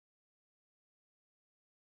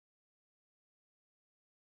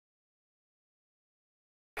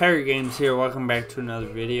Harry Games here. Welcome back to another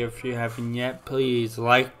video. If you haven't yet, please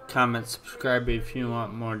like, comment, subscribe if you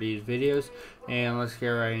want more of these videos. And let's get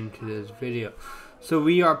right into this video. So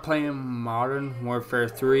we are playing Modern Warfare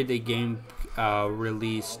 3. The game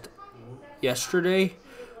released yesterday.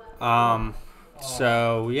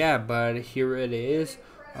 So yeah, but here it is.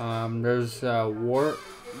 There's war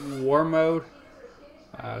mode,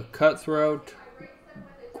 cutthroat,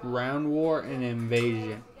 ground war, and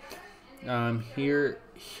invasion.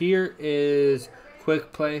 Here is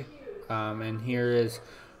quick play, and here is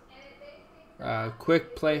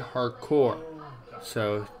quick play hardcore.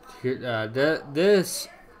 So here, this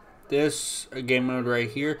game mode right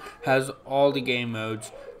here has all the game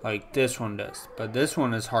modes like this one does, but this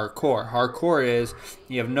one is hardcore. Hardcore is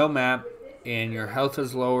you have no map and your health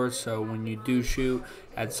is lower, so when you do shoot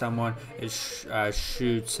at someone, it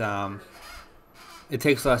shoots. It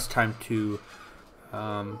takes less time to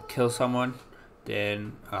kill someone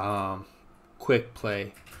than quick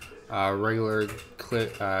play, regular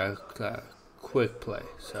quick play.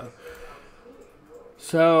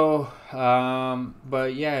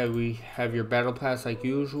 But yeah, we have your battle pass like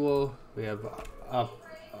usual. We have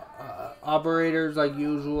operators like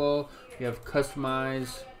usual. We have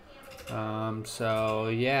customized. So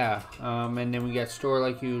yeah, and then we got store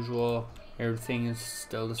like usual. Everything is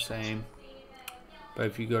still the same. But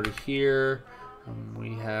if you go to here,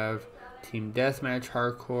 we have team deathmatch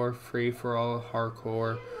hardcore, free for all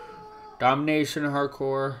hardcore, domination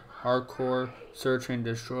hardcore, search and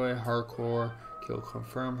destroy hardcore, kill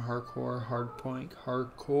confirm hardcore, hardpoint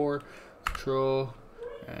hardcore, control,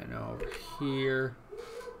 and over here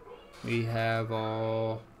we have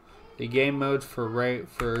all the game modes for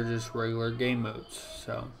just regular game modes.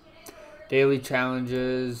 So daily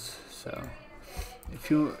challenges.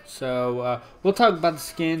 We'll talk about the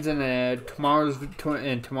skins in tomorrow's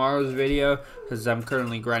video, because I'm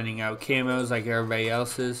currently grinding out camos like everybody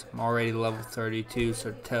else is. I'm already level 32,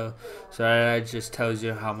 so that just tells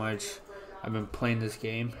you how much I've been playing this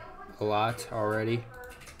game. A lot already.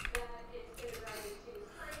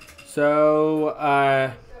 So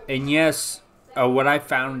and yes, what I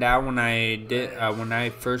found out when I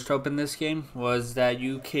first opened this game was that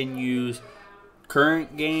you can use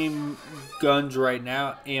current game guns right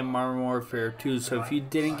now in Modern Warfare 2. So if you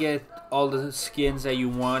didn't get all the skins that you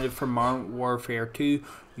wanted from Modern Warfare 2,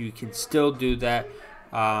 you can still do that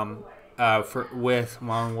with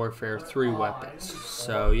Modern Warfare 3 weapons.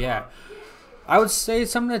 So yeah, I would say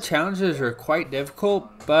some of the challenges are quite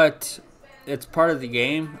difficult, but it's part of the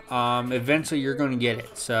game. Eventually you're going to get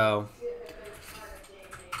it. So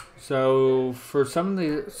for some of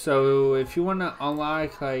the, if you want to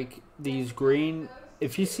unlock like these green,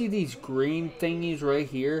 if you see these green thingies right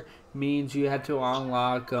here, means you have to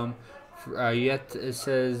unlock them. It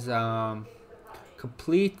says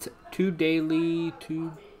complete two daily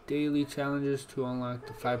challenges to unlock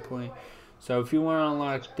the 5 point. So if you want to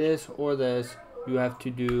unlock this or this, you have to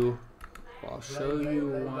do. I'll show you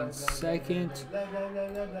 1 second.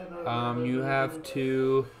 You have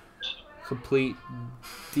to complete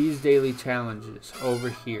these daily challenges over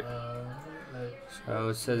here. So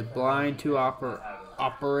it says blind 2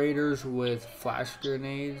 operators with flash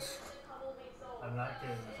grenades.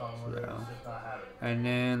 And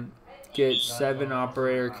then get 7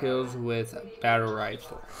 operator kills with battle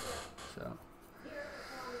rifle.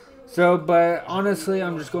 But honestly,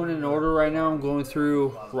 I'm just going in order right now. I'm going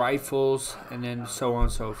through rifles and then so on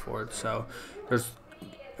and so forth. So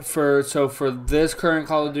for this current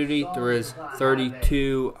Call of Duty, there is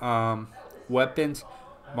 32 weapons.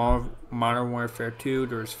 Modern Warfare 2,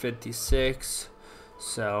 there's 56.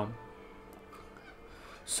 So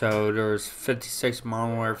there's 56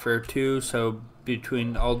 Modern Warfare 2. So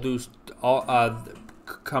between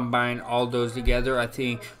combine all those together, I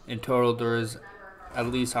think in total there is at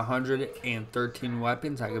least 113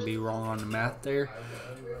 weapons. I could be wrong on the math there,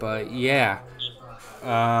 but yeah.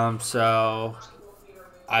 So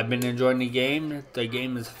I've been enjoying the game. The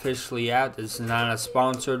game is officially out. This is not a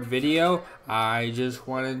sponsored video. I just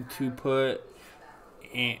wanted to put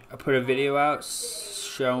a video out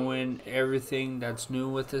showing everything that's new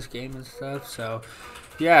with this game and stuff. So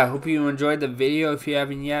yeah, I hope you enjoyed the video. If you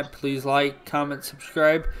haven't yet, please like, comment,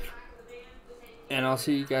 subscribe, and I'll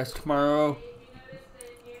see you guys tomorrow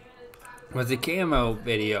with a camo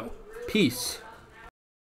video. Peace.